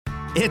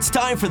It's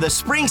time for the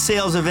spring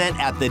sales event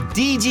at the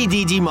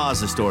DGDG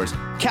Mazda stores.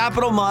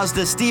 Capital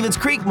Mazda, Stevens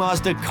Creek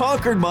Mazda,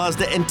 Concord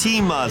Mazda, and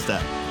Team Mazda.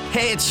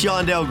 Hey, it's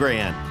Sean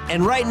Delgrand.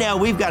 And right now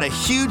we've got a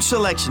huge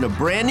selection of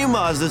brand new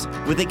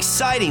Mazdas with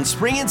exciting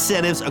spring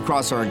incentives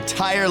across our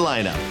entire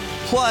lineup.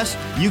 Plus,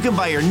 you can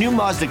buy your new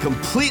Mazda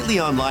completely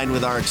online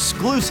with our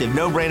exclusive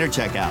no-brainer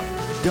checkout.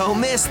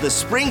 Don't miss the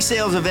spring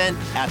sales event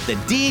at the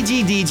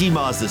DGDG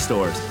Mazda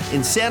stores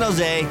in San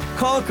Jose,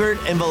 Concord,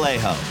 and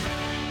Vallejo.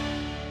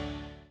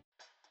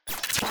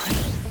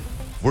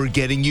 We're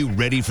getting you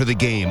ready for the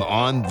game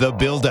on The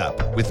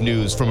Buildup with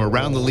news from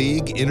around the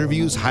league,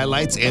 interviews,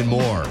 highlights, and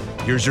more.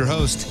 Here's your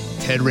host,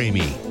 Ted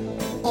Ramey.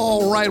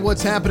 All right,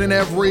 what's happening,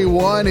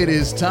 everyone? It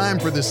is time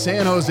for the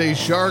San Jose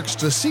Sharks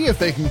to see if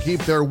they can keep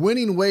their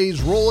winning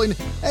ways rolling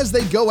as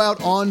they go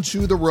out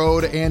onto the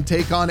road and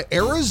take on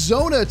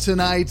Arizona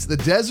tonight. The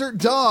Desert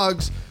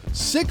Dogs,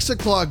 6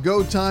 o'clock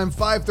go time,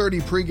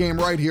 5:30 pregame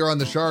right here on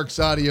the Sharks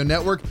Audio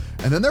Network.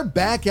 And then they're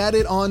back at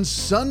it on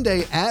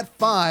Sunday at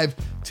 5,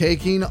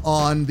 taking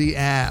on the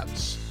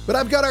Avs. But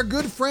I've got our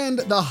good friend,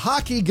 the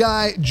hockey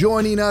guy,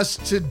 joining us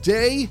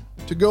today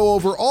to go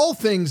over all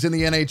things in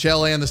the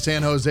NHL and the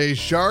San Jose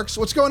Sharks.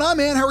 What's going on,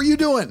 man? How are you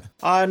doing?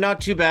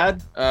 Not too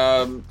bad.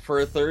 For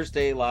a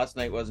Thursday, last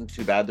night wasn't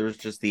too bad. There was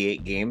just the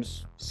 8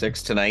 games,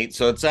 6 tonight.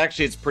 So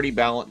it's pretty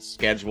balanced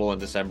schedule in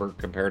December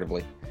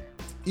comparatively.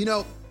 You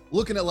know,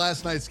 looking at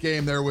last night's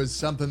game, there was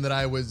something that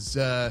I was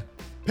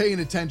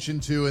paying attention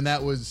to, and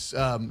that was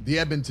the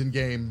Edmonton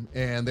game,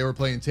 and they were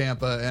playing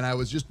Tampa, and I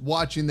was just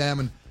watching them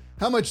and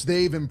how much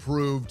they've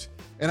improved.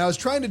 And I was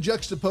trying to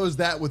juxtapose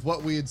that with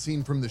what we had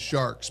seen from the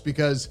Sharks,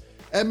 because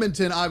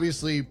Edmonton,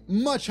 obviously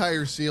much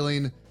higher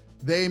ceiling.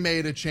 They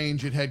made a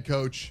change at head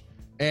coach,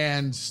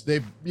 and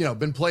they've,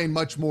 been playing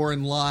much more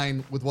in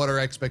line with what our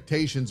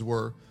expectations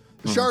were.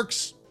 The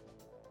Sharks,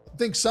 I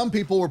think some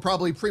people were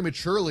probably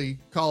prematurely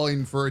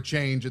calling for a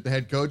change at the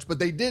head coach, but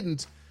they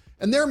didn't.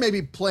 And they're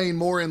maybe playing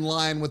more in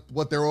line with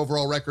what their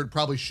overall record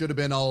probably should have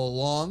been all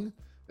along,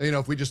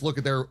 if we just look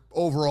at their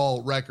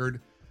overall record.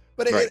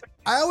 But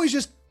I always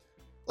just,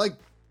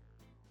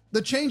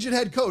 the change at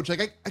head coach,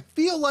 I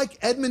feel like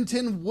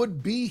Edmonton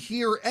would be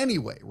here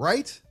anyway,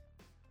 right?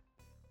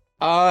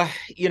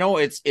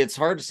 It's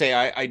hard to say.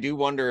 I do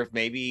wonder if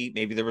maybe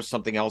there was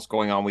something else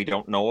going on we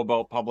don't know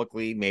about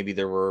publicly. Maybe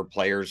there were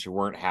players who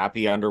weren't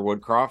happy under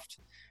Woodcroft.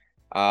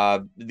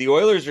 The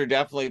Oilers are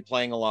definitely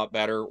playing a lot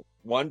better.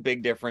 One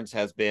big difference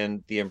has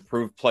been the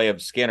improved play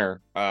of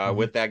Skinner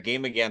with that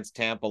game against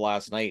Tampa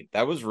last night.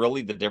 That was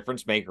really the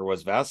difference maker.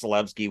 Was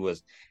Vasilevsky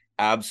was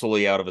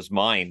absolutely out of his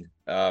mind.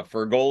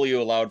 For a goalie who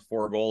allowed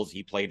 4 goals,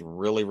 he played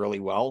really, really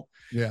well.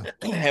 Yeah.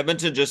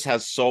 Edmonton just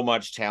has so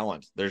much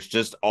talent. There's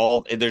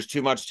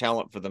too much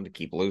talent for them to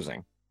keep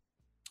losing.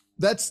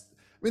 That's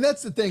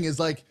the thing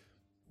is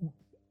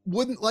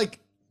wouldn't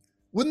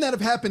that have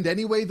happened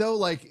anyway though?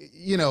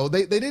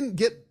 They didn't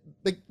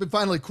they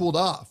finally cooled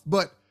off,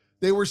 but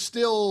they were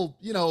still,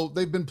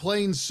 they've been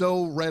playing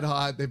so red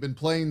hot. They've been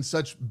playing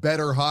such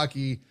better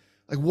hockey.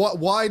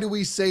 Why do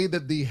we say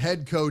that the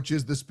head coach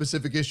is the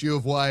specific issue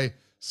of why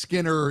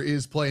Skinner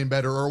is playing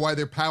better or why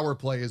their power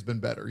play has been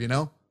better,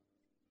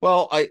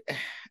 Well, I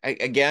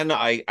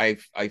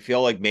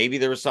feel like maybe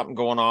there was something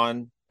going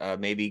on.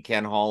 Maybe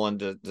Ken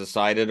Holland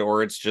decided,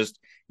 or it's just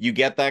you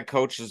get that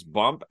coach's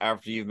bump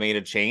after you've made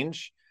a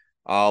change.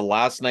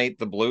 Last night,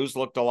 the Blues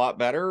looked a lot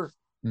better.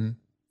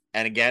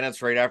 And again,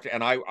 it's right after,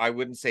 and I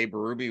wouldn't say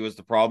Berube was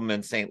the problem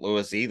in St.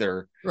 Louis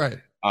either. Right.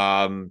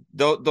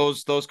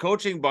 Those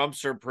coaching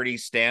bumps are pretty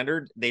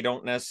standard. They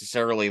don't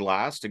necessarily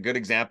last. A good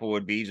example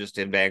would be just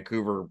in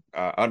Vancouver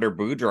under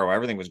Boudreau.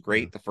 Everything was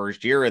great the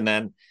first year, and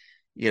then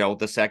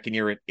the second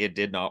year it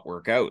did not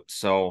work out.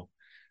 So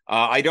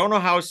I don't know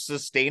how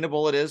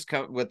sustainable it is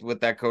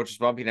with that coach's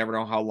bump. You never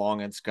know how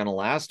long it's going to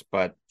last,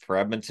 but for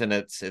Edmonton,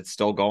 it's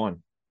still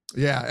going.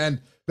 Yeah, and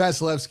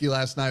Vasilevsky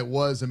last night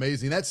was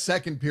amazing. That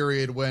second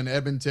period when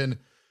Edmonton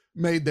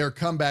made their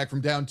comeback from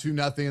down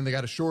 2-0, and they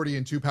got a shorty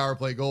and 2 power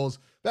play goals.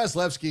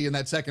 Vasilevsky in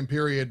that second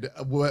period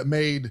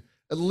made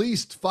at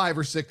least 5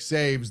 or 6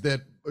 saves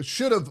that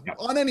should have,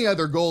 on any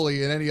other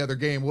goalie in any other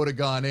game, would have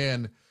gone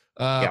in.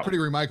 Pretty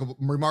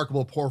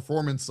remarkable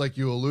performance, like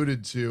you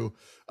alluded to.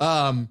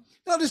 I'll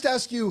just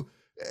ask you,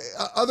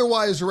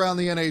 otherwise around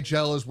the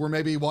NHL, as we're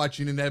maybe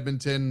watching in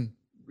Edmonton,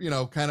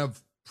 kind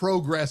of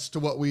progress to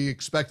what we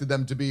expected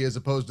them to be as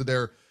opposed to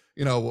their,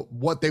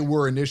 what they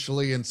were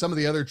initially and some of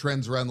the other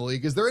trends around the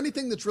league. Is there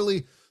anything that's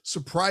really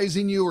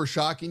surprising you or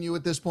shocking you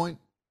at this point?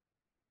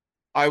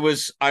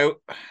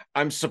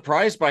 I'm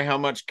surprised by how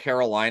much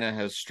Carolina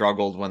has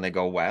struggled when they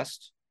go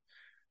west.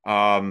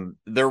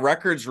 Their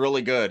record's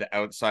really good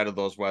outside of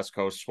those West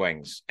Coast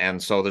swings.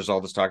 And so there's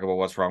all this talk about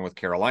what's wrong with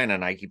Carolina.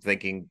 And I keep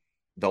thinking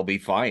they'll be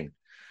fine.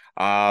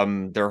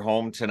 They're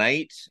home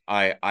tonight.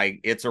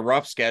 It's a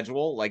rough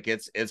schedule.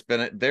 It's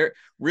been there.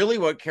 Really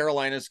what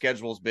Carolina's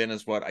schedule has been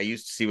is what I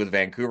used to see with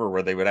Vancouver,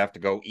 where they would have to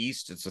go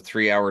east. It's a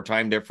 3-hour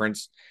time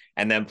difference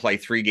and then play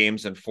 3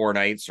 games in 4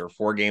 nights or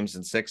 4 games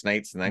in 6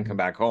 nights and then come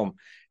back home.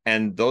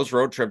 And those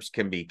road trips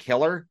can be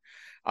killer.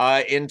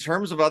 In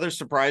terms of other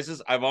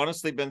surprises, I've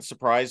honestly been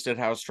surprised at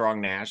how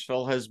strong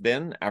Nashville has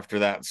been after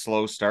that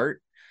slow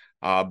start.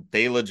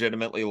 They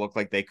legitimately look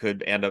like they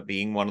could end up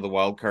being one of the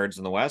wild cards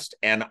in the West,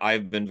 and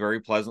I've been very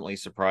pleasantly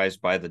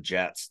surprised by the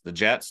Jets. The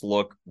Jets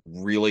look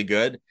really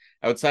good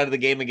outside of the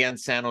game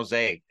against San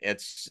Jose.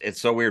 It's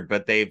so weird,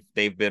 but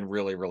they've been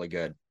really, really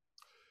good.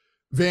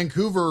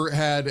 Vancouver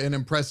had an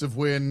impressive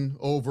win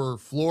over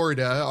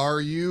Florida. Are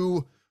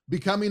you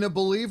becoming a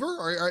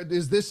believer?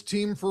 Is this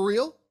team for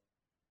real?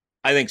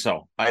 I think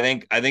so. I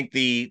think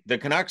the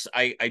Canucks.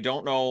 I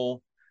don't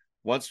know.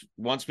 Once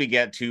we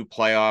get to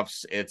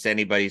playoffs, it's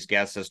anybody's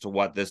guess as to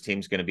what this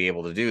team's going to be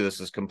able to do. This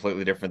is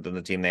completely different than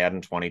the team they had in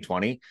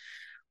 2020,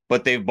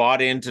 but they've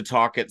bought into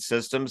Tocchet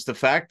systems. The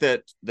fact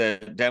that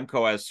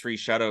Demko has 3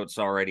 shutouts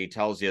already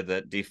tells you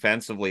that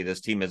defensively this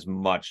team is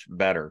much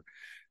better.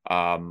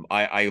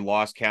 I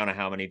lost count of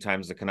how many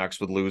times the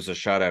Canucks would lose a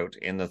shutout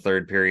in the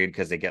third period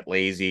because they get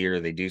lazy or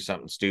they do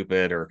something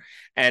stupid,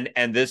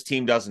 and this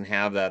team doesn't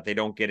have that. They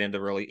don't get into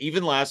really,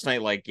 even last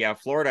night, like, yeah,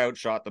 Florida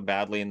outshot them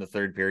badly in the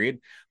third period,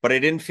 but I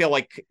didn't feel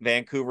like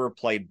Vancouver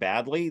played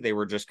badly. They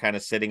were just kind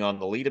of sitting on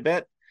the lead a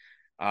bit.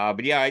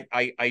 But yeah,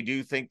 I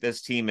do think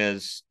this team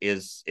is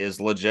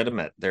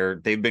legitimate.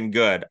 They've been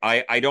good.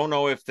 I don't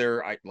know if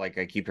they're like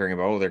I keep hearing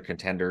about, oh, they're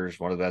contenders,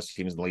 one of the best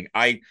teams in the league.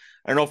 I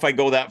don't know if I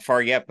go that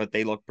far yet, but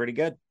they look pretty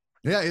good.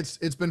 Yeah,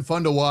 it's been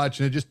fun to watch,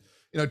 and it just,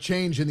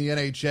 change in the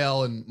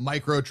NHL and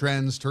micro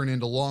trends turn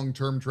into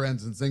long-term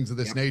trends and things of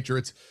this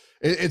nature.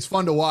 It's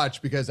fun to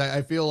watch because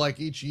I feel like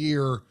each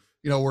year,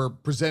 we're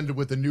presented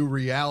with a new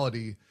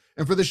reality.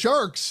 And for the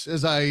Sharks,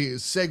 as I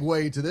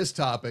segue to this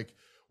topic,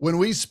 when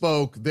we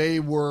spoke, they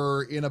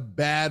were in a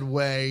bad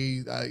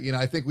way.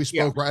 I think we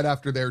spoke right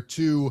after their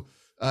 2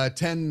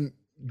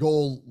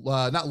 10-goal,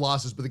 not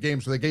losses, but the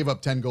games where they gave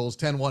up 10 goals,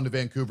 10-1 to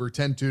Vancouver,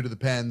 10-2 to the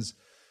Pens.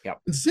 Yep.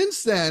 And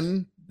since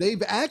then,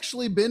 they've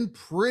actually been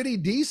pretty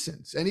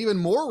decent. And even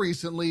more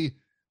recently,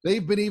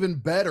 they've been even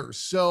better.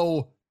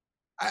 So,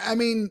 I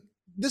mean,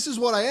 this is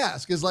what I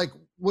ask is, like,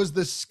 was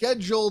the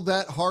schedule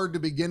that hard to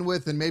begin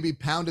with and maybe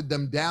pounded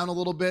them down a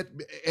little bit?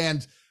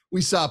 And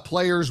we saw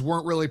players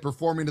weren't really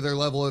performing to their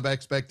level of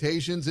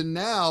expectations. And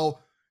now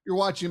you're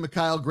watching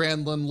Mikael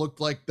Granlund look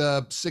like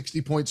the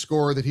 60-point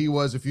scorer that he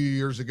was a few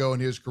years ago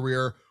in his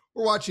career.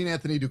 We're watching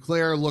Anthony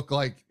Duclair look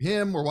like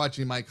him. We're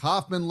watching Mike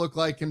Hoffman look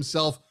like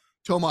himself.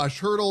 Tomas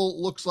Hertl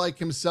looks like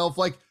himself.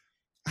 Like,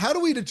 how do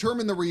we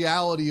determine the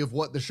reality of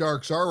what the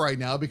Sharks are right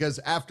now? Because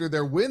after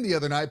their win the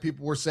other night,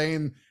 people were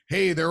saying,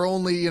 hey, they're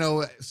only,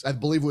 I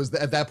believe it was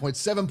at that point,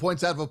 7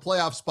 points out of a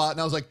playoff spot.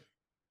 And I was like,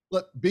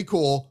 look, be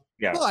cool.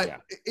 Yeah,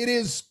 but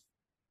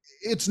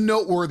it's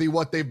noteworthy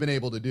what they've been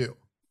able to do.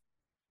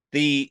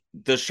 The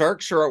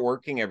Sharks are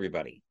outworking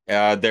everybody.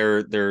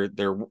 They're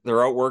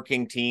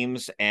outworking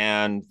teams,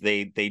 and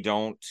they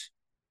don't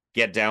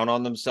get down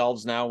on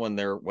themselves now when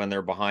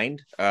they're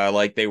behind.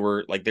 Like they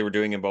were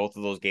doing in both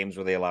of those games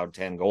where they allowed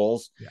 10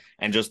 goals,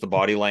 and just the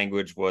body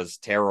language was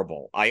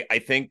terrible.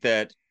 I think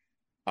that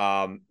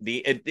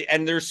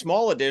and there's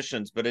small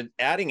additions, but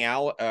adding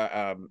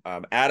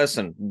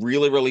Addison,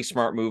 really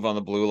smart move on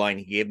the blue line.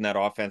 He gave them that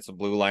offensive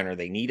blue liner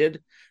they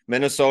needed.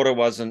 Minnesota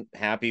wasn't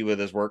happy with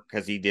his work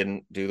because he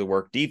didn't do the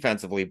work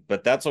defensively,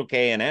 but that's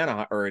okay in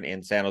Anaheim or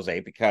in San Jose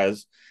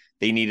because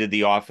they needed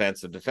the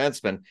offensive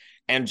defenseman.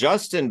 And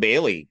Justin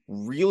Bailey,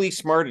 really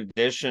smart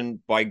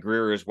addition by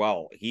Greer as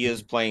well. He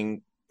is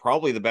playing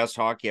probably the best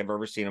hockey I've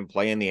ever seen him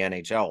play in the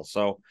NHL.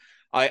 So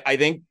I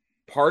think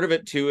part of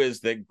it too is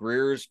that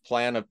Greer's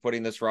plan of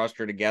putting this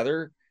roster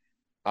together,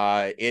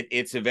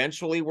 it's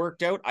eventually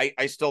worked out.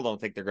 I still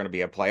don't think they're going to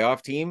be a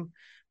playoff team,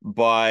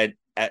 but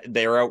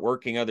they're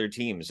outworking other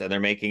teams, and they're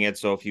making it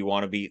so if you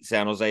want to beat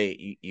San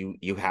Jose,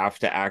 you have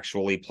to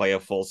actually play a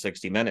full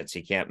 60 minutes.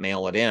 You can't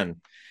mail it in.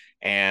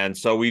 And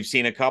so we've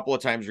seen a couple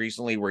of times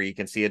recently where you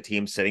can see a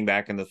team sitting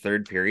back in the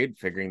third period,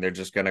 figuring they're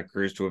just going to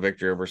cruise to a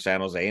victory over San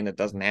Jose, and it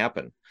doesn't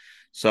happen.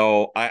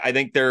 So I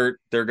think they're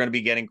going to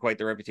be getting quite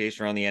the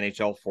reputation around the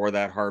NHL for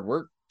that hard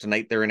work.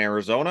 Tonight they're in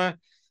Arizona.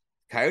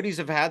 Coyotes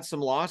have had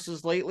some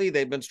losses lately.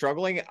 They've been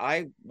struggling.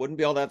 I wouldn't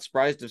be all that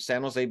surprised if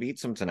San Jose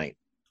beats them tonight.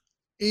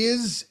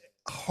 Is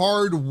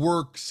hard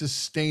work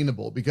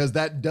sustainable? Because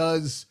that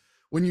does,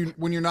 when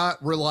you're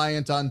not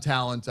reliant on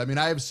talent. I mean,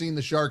 I have seen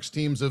the Sharks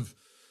teams of,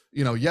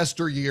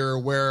 yesteryear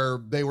where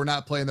they were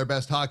not playing their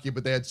best hockey,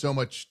 but they had so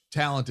much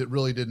talent it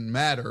really didn't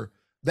matter.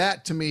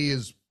 That to me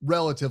is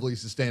relatively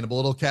sustainable.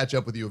 It'll catch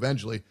up with you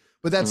eventually,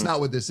 but that's not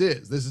what this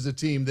is. This is a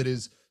team that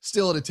is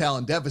still at a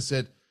talent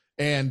deficit,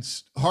 and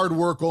hard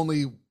work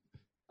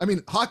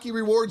hockey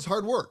rewards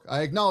hard work.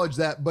 I acknowledge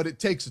that, but it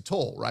takes a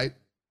toll, right?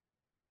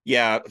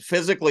 Yeah,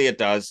 physically it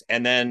does.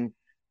 And then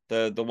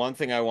the one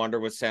thing I wonder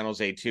with San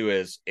Jose too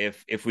is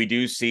if we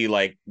do see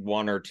like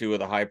one or two of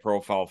the high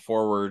profile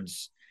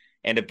forwards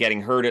end up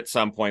getting hurt at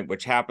some point,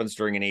 which happens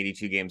during an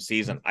 82 game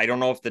season. I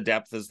don't know if the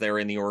depth is there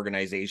in the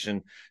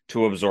organization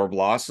to absorb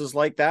losses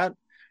like that.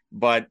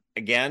 But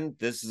again,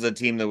 this is a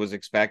team that was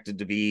expected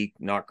to be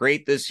not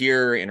great this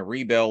year in a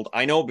rebuild.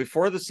 I know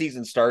before the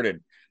season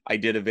started, I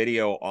did a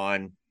video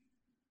on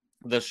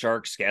the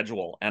Sharks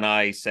schedule, and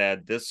I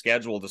said, this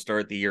schedule to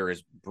start the year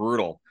is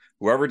brutal.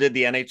 Whoever did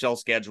the NHL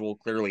schedule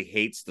clearly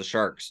hates the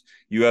Sharks.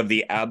 You have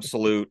the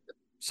absolute,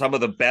 some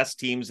of the best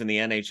teams in the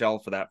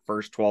NHL for that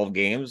first 12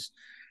 games.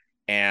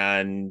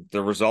 And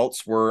the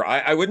results were,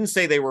 I wouldn't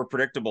say they were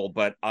predictable,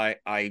 but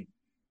I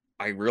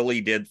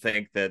really did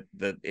think that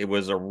it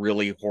was a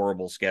really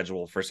horrible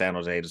schedule for San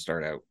Jose to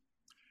start out.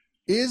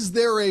 Is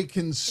there a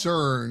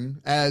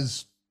concern,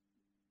 as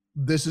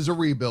this is a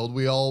rebuild?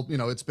 We all,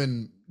 it's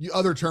been,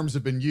 other terms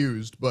have been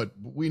used, but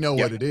we know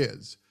what it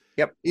is.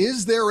 Yep.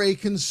 Is there a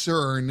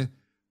concern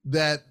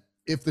that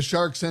if the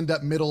Sharks end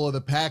up middle of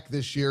the pack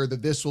this year,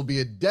 that this will be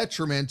a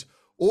detriment?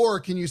 Or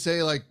can you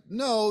say, like,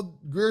 no,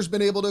 Greer's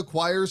been able to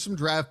acquire some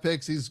draft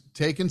picks. He's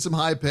taken some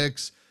high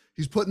picks.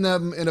 He's putting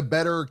them in a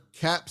better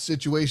cap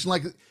situation.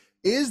 Like,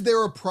 is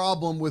there a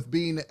problem with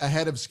being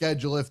ahead of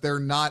schedule if they're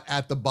not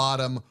at the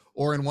bottom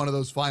or in one of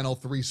those final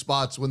 3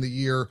 spots when the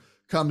year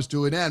comes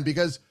to an end?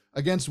 Because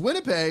against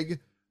Winnipeg,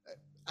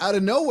 out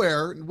of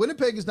nowhere,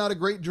 Winnipeg is not a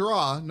great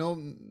draw.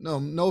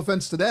 No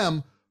offense to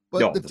them,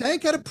 but the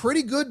Tank had a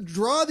pretty good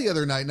draw the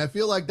other night. And I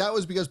feel like that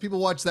was because people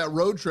watched that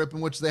road trip in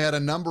which they had a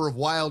number of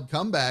wild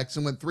comebacks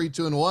and went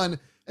 3-2-1,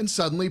 and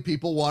suddenly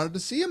people wanted to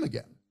see him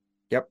again.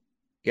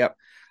 Yep.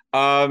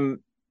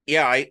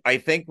 I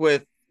think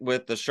with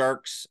the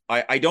Sharks,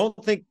 I don't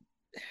think,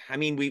 I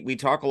mean, we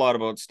talk a lot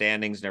about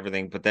standings and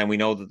everything, but then we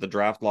know that the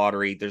draft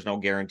lottery, there's no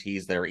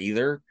guarantees there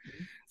either.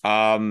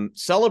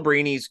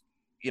 Celebrini's,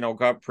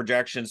 got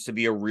projections to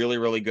be a really,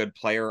 really good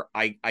player.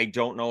 I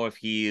don't know if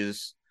he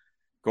is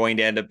going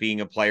to end up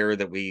being a player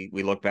that we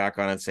look back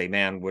on and say,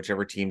 man,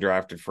 whichever team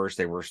drafted first,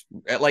 they were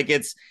like,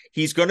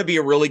 he's going to be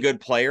a really good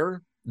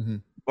player. Mm-hmm.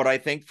 But I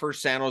think for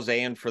San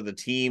Jose and for the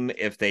team,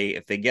 if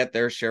they get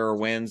their share of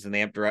wins and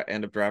they have to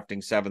end up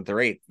drafting 7th or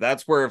 8th,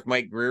 that's where if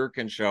Mike Grier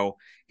can show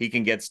he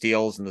can get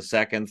steals in the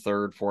 2nd,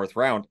 3rd, 4th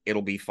round,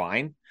 it'll be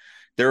fine.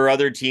 There are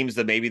other teams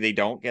that maybe they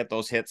don't get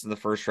those hits in the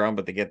first round,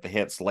 but they get the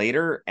hits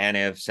later. And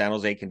if San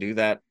Jose can do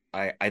that,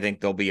 I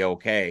think they'll be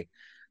okay.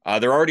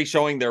 They're already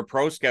showing their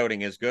pro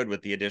scouting is good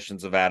with the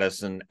additions of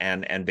Addison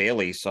and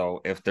Bailey.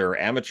 So if their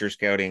amateur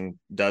scouting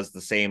does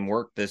the same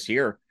work this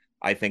year,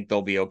 I think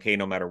they'll be okay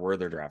no matter where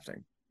they're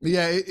drafting.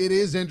 Yeah, it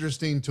is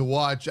interesting to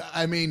watch.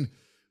 I mean,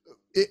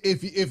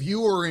 if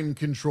you were in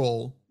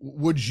control,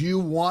 would you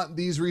want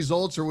these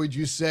results, or would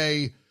you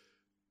say,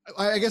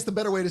 I guess the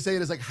better way to say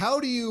it is like, how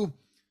do you,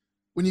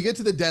 when you get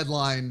to the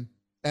deadline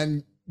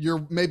and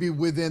you're maybe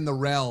within the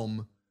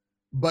realm,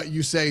 but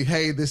you say,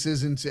 hey, this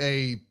isn't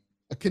a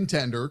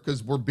contender,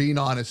 because we're being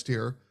honest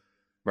here.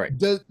 Right.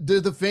 Do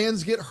the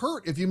fans get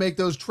hurt if you make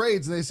those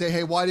trades and they say,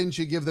 hey, why didn't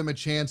you give them a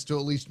chance to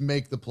at least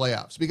make the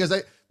playoffs? Because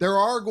there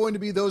are going to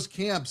be those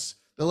camps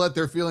that let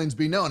their feelings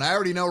be known. I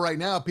already know right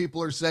now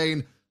people are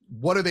saying,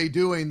 what are they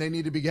doing? They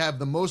need to have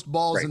the most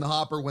balls in the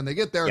hopper when they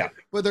get there. Yeah.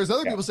 But there's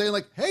other people saying,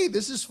 like, hey,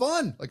 this is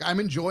fun. Like, I'm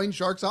enjoying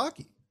Sharks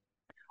hockey.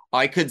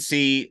 I could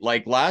see,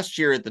 like, last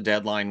year at the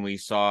deadline, we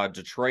saw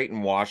Detroit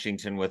and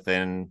Washington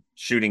within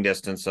shooting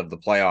distance of the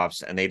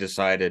playoffs, and they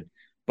decided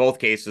both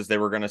cases they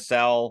were going to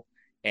sell,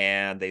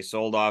 and they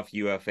sold off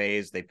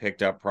UFAs. They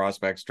picked up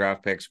prospects,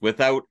 draft picks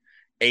without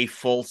a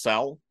full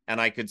sell. And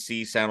I could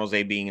see San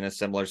Jose being in a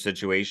similar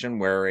situation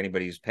where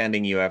anybody who's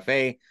pending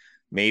UFA,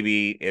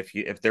 maybe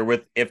if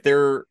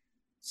they're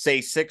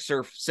say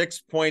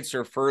 6 points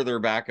or further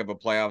back of a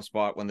playoff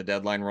spot when the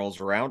deadline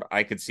rolls around,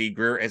 I could see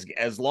Grier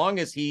as long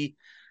as he,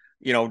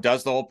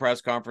 does the whole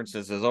press conference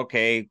and says,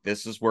 okay,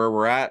 this is where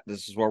we're at,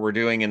 this is what we're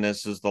doing, and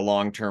this is the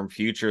long-term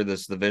future,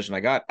 this is the vision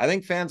I got. I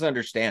think fans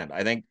understand.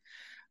 I think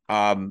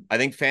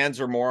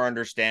fans are more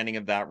understanding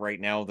of that right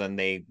now than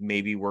they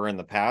maybe were in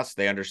the past.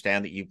 They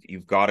understand that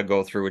you've got to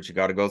go through what you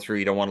got to go through.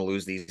 You don't want to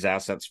lose these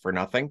assets for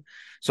nothing.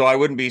 So I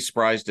wouldn't be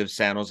surprised if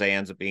San Jose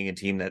ends up being a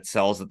team that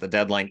sells at the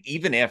deadline,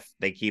 even if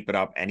they keep it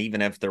up, and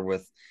even if they're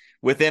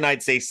within,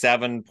 I'd say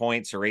 7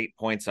 points or 8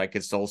 points, I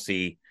could still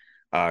see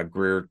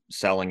Grier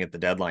selling at the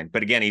deadline.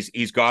 But again,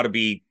 he's got to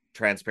be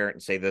transparent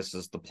and say, this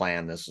is the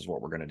plan, this is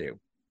what we're going to do.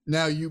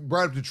 Now, you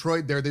brought up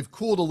Detroit there. They've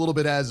cooled a little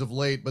bit as of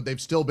late, but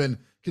they've still been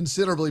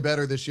considerably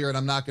better this year, and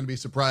I'm not going to be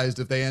surprised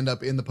if they end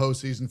up in the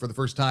postseason for the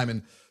first time.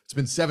 And it's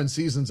been 7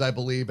 seasons, I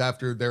believe,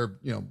 after their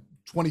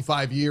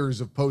 25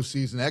 years of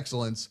postseason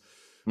excellence.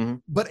 Mm-hmm.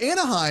 But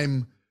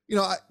Anaheim,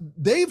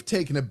 they've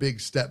taken a big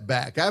step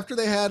back after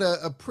they had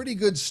a pretty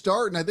good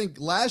start. And I think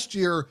last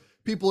year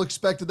people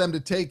expected them to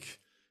take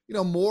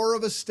more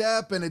of a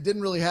step, and it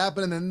didn't really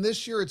happen. And then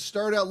this year it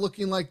started out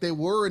looking like they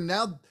were, and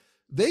now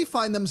they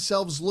find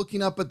themselves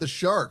looking up at the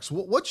Sharks.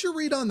 What's your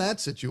read on that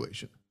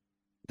situation?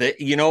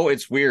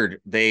 It's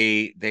weird.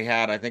 They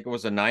had, I think it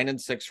was a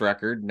 9-6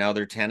 record. Now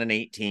they're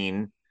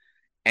 10-18.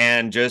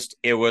 And just,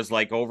 it was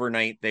like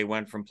overnight, they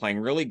went from playing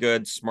really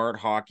good, smart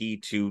hockey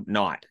to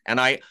not.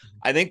 And I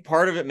think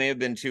part of it may have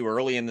been too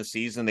early in the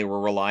season. They were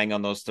relying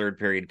on those third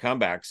period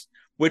comebacks,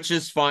 which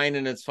is fine.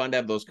 And it's fun to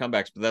have those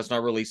comebacks, but that's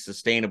not really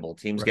sustainable.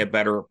 Teams get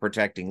better at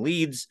protecting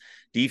leads.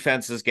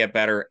 Defenses get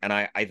better. And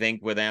I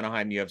think with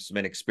Anaheim, you have some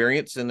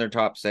inexperience in their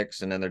top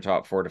 6 and in their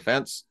top 4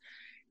 defense.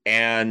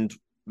 And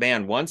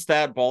man, once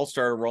that ball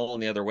started rolling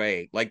the other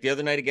way, like the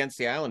other night against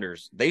the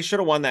Islanders, they should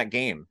have won that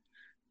game,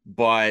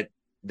 but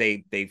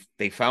they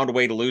found a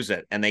way to lose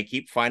it, and they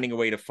keep finding a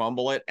way to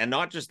fumble it. And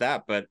not just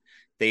that, but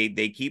they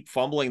keep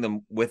fumbling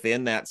them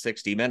within that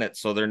 60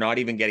 minutes. So they're not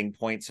even getting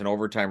points in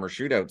overtime or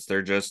shootouts.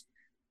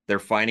 They're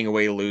finding a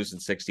way to lose in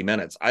 60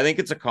 minutes. I think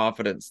it's a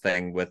confidence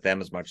thing with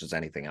them as much as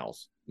anything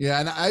else. Yeah.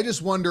 And I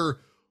just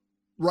wonder,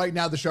 right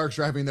now the Sharks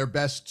are having their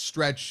best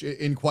stretch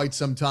in quite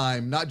some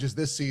time, not just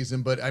this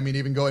season, but I mean,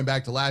 even going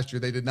back to last year,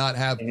 they did not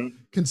have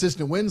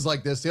consistent wins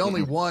like this. They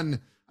only won,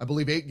 I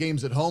believe, 8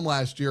 games at home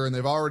last year, and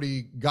they've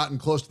already gotten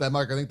close to that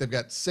mark. I think they've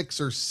got 6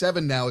 or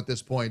 7 now at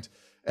this point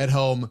at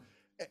home.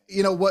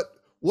 You know,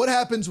 what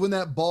happens when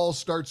that ball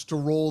starts to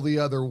roll the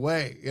other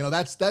way? You know,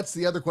 that's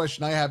the other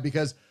question I have,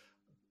 because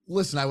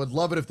listen, I would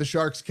love it if the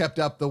Sharks kept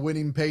up the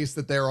winning pace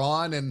that they're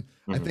on. And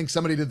I think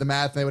somebody did the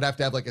math. They would have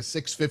to have like a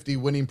 .650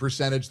 winning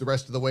percentage the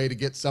rest of the way to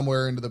get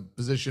somewhere into the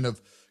position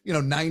of,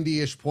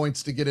 90-ish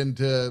points to get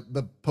into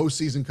the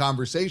postseason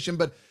conversation.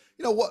 But,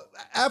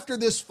 after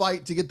this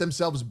fight to get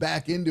themselves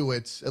back into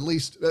it, at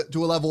least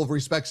to a level of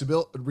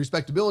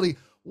respectability,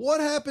 what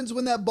happens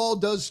when that ball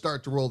does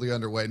start to roll the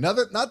other way? Not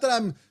that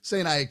I'm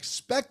saying I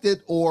expect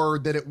it or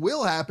that it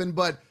will happen,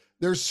 but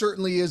there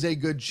certainly is a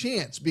good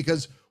chance,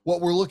 because what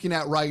we're looking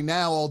at right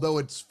now, although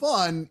it's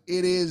fun,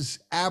 it is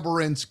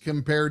aberrant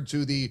compared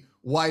to the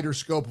wider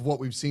scope of what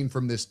we've seen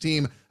from this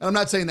team. And I'm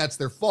not saying that's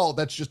their fault.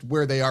 That's just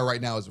where they are right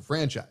now as a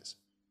franchise.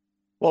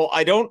 Well,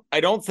 I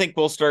don't think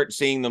we'll start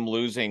seeing them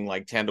losing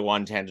like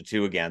 10-1,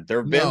 10-2 again.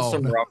 There have been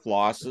some rough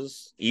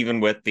losses, even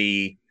with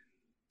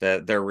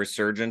their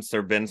resurgence.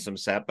 There have been some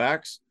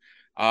setbacks.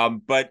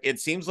 But it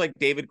seems like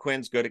David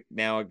Quinn's good at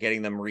now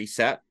getting them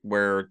reset,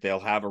 where they'll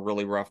have a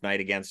really rough night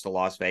against a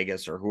Las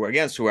Vegas or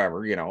against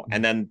whoever,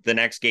 and then the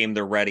next game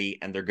they're ready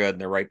and they're good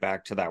and they're right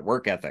back to that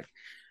work ethic.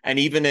 And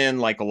even in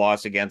like a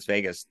loss against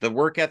Vegas, the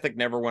work ethic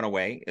never went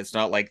away. It's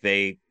not like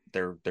their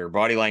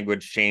body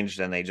language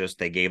changed and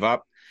they gave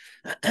up.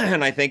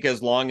 And I think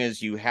as long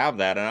as you have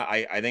that, and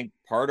I think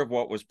part of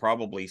what was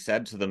probably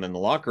said to them in the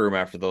locker room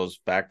after those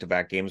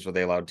back-to-back games where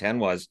they allowed 10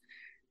 was,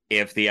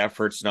 if the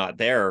effort's not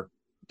there,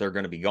 they're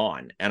going to be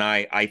gone. And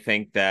I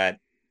think that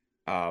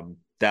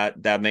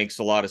that makes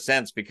a lot of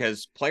sense,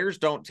 because players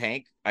don't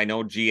tank. I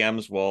know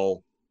GMs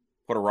will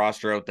put a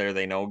roster out there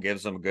they know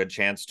gives them a good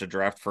chance to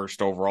draft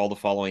first overall the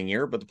following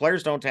year, but the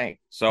players don't tank.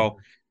 So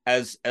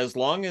as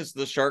long as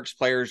the Sharks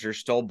players are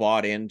still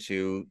bought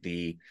into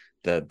the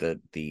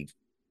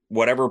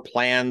whatever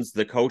plans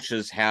the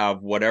coaches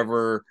have,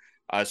 whatever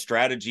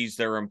strategies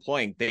they're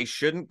employing, they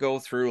shouldn't go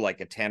through like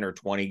a 10 or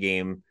 20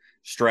 game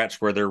stretch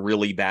where they're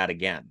really bad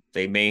again.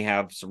 They may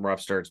have some rough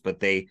starts,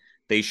 but they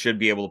should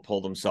be able to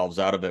pull themselves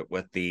out of it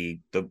with the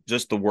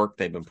work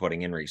they've been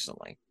putting in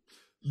recently.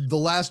 The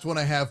last one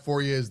I have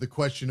for you is the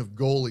question of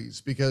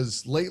goalies,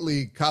 because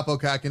lately Kaapo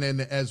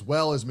Kähkönen as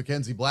well as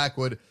Mackenzie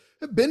Blackwood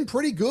have been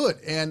pretty good.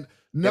 And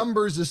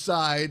numbers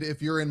aside, if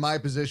you're in my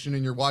position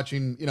and you're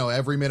watching,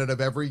 every minute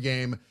of every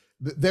game,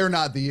 they're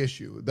not the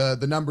issue.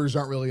 The numbers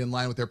aren't really in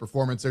line with their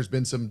performance. There's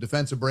been some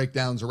defensive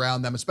breakdowns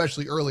around them,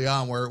 especially early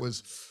on, where it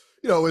was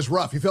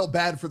rough. You felt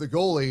bad for the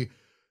goalie.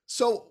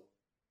 So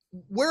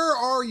where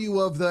are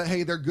you of the,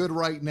 hey, they're good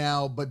right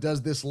now, but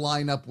does this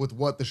line up with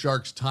what the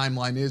Sharks'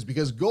 timeline is?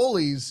 Because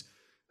goalies,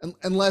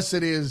 unless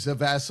it is a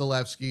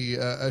Vasilevsky,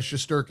 a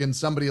Shesterkin,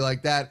 somebody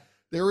like that,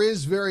 there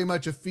is very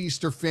much a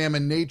feast or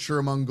famine nature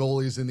among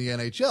goalies in the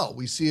NHL.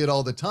 We see it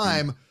all the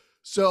time.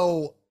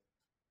 So,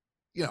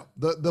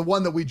 the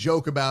one that we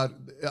joke about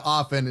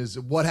often is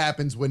what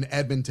happens when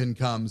Edmonton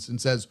comes and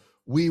says,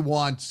 we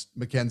want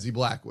Mackenzie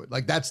Blackwood.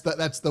 Like that's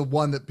the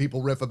one that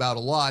people riff about a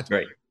lot.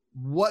 Right.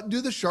 What do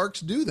the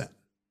Sharks do then?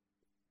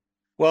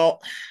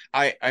 Well,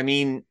 I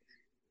mean,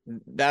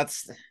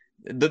 that's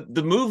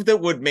the move that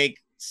would make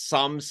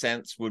some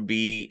sense would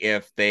be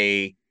if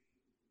they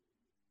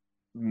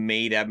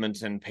made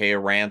Edmonton pay a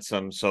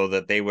ransom so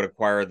that they would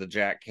acquire the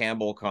Jack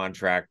Campbell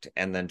contract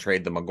and then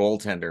trade them a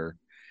goaltender.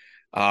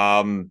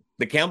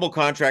 The Campbell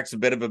contract's a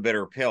bit of a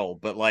bitter pill,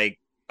 but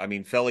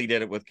Philly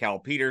did it with Cal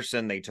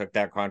Peterson. They took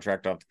that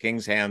contract off the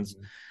Kings' hands.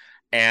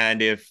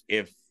 And if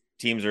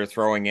teams are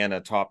throwing in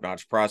a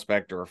top-notch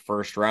prospect or a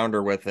first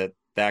rounder with it,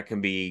 that can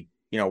be,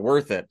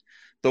 worth it.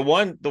 The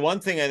one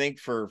thing I think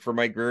for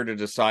Mike Grier to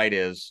decide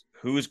is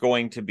who's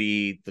going to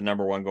be the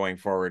number one going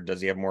forward.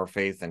 Does he have more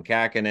faith in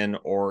Kähkönen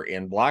or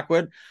in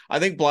Blackwood? I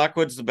think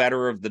Blackwood's the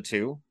better of the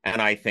two. And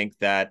I think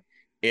that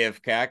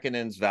if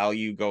Kähkönen's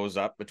value goes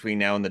up between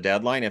now and the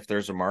deadline, if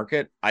there's a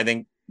market, I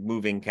think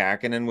moving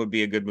Kähkönen would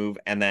be a good move,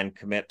 and then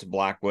commit to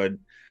Blackwood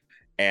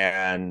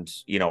and,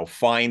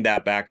 find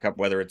that backup,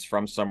 whether it's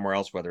from somewhere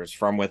else, whether it's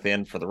from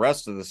within for the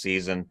rest of the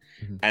season,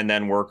 and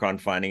then work on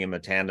finding him a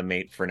tandem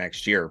mate for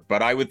next year.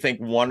 But I would think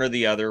one or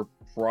the other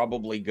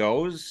probably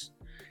goes,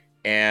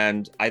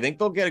 and I think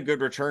they'll get a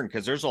good return,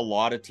 because there's a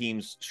lot of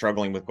teams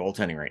struggling with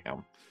goaltending right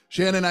now.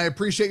 Shannon, I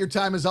appreciate your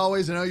time as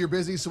always. I know you're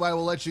busy, so I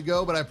will let you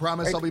go, but I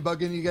promise I'll be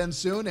bugging you again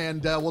soon,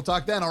 and we'll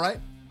talk then, all right?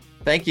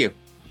 Thank you.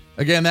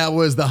 Again, that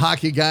was the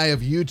hockey guy of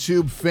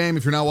YouTube fame.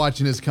 If you're not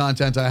watching his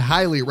content, I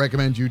highly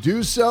recommend you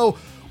do so.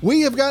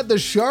 We have got the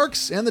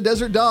Sharks and the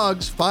Desert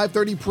Dogs,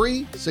 5:30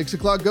 pre, 6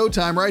 o'clock go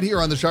time right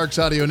here on the Sharks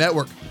Audio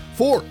Network.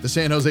 For the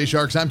San Jose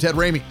Sharks, I'm Ted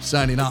Ramey,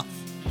 signing off.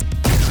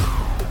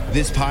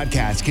 This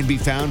podcast can be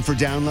found for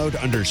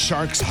download under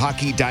Sharks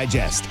Hockey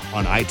Digest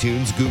on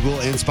iTunes,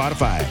 Google, and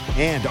Spotify,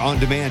 and on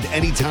demand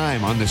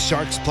anytime on the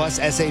Sharks Plus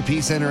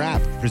SAP Center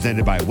app,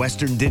 presented by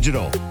Western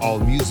Digital. All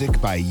music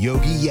by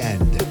Yogi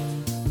Yend.